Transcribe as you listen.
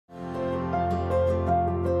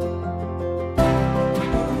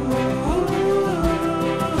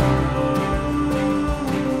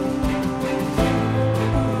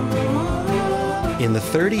In the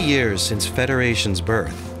 30 years since Federation's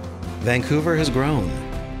birth, Vancouver has grown,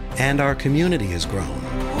 and our community has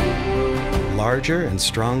grown, larger and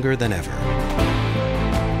stronger than ever.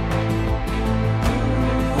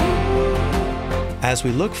 As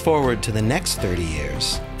we look forward to the next 30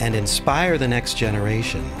 years and inspire the next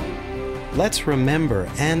generation, let's remember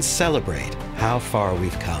and celebrate how far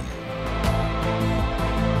we've come.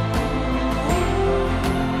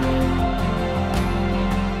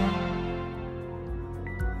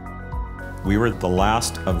 We were the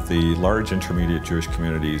last of the large intermediate Jewish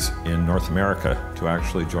communities in North America to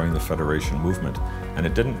actually join the Federation movement, and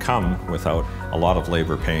it didn't come without a lot of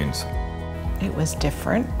labor pains. It was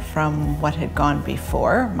different from what had gone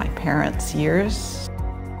before, my parents' years.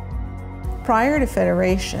 Prior to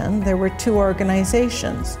Federation, there were two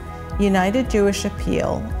organizations, United Jewish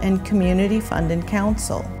Appeal and Community Fund and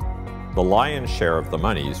Council. The lion's share of the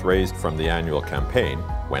monies raised from the annual campaign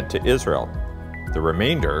went to Israel. The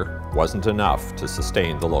remainder wasn't enough to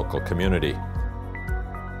sustain the local community.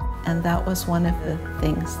 And that was one of the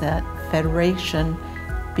things that Federation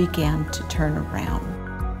began to turn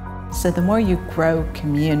around. So the more you grow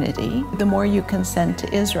community, the more you can send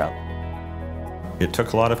to Israel. It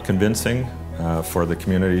took a lot of convincing for the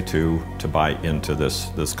community to buy into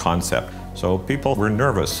this concept. So people were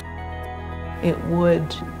nervous. It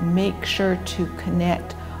would make sure to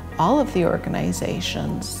connect all of the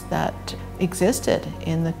organizations that existed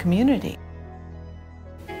in the community.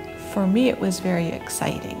 For me, it was very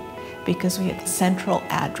exciting because we had the central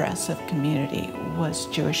address of community was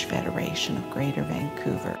Jewish Federation of Greater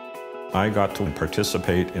Vancouver. I got to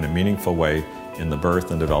participate in a meaningful way in the birth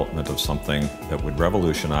and development of something that would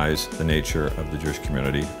revolutionize the nature of the Jewish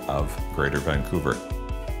community of Greater Vancouver.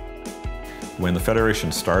 When the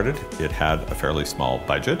Federation started, it had a fairly small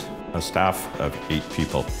budget, a staff of 8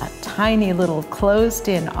 people. A tiny little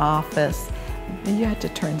closed-in office. You had to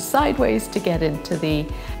turn sideways to get into the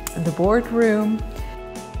boardroom.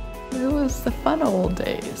 It was the fun old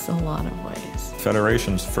days in a lot of ways.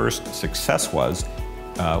 Federation's first success was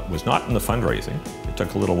not in the fundraising. It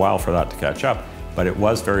took a little while for that to catch up, but it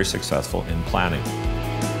was very successful in planning.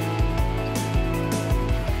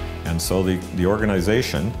 And so the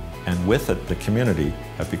organization, and with it the community,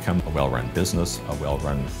 have become a well-run business, a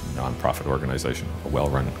well-run nonprofit organization, a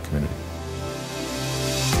well-run community.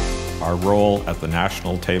 Our role at the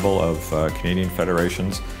national table of Canadian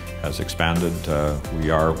federations has expanded.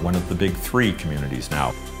 We are one of the big 3 communities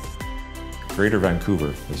now. Greater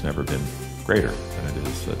Vancouver has never been greater than it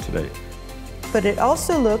is today. But it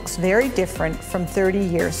also looks very different from 30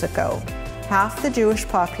 years ago. Half the Jewish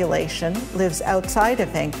population lives outside of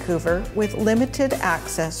Vancouver with limited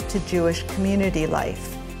access to Jewish community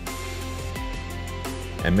life.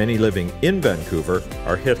 And many living in Vancouver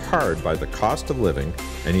are hit hard by the cost of living,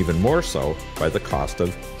 and even more so by the cost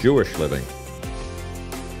of Jewish living.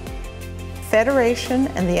 Federation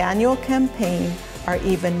and the annual campaign are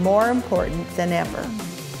even more important than ever.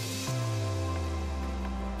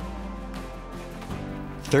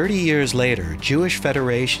 30 years later, Jewish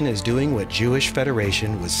Federation is doing what Jewish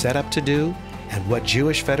Federation was set up to do and what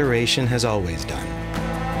Jewish Federation has always done.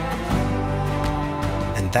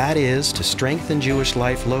 And that is to strengthen Jewish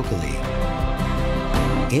life locally,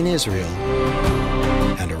 in Israel,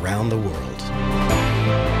 and around the world.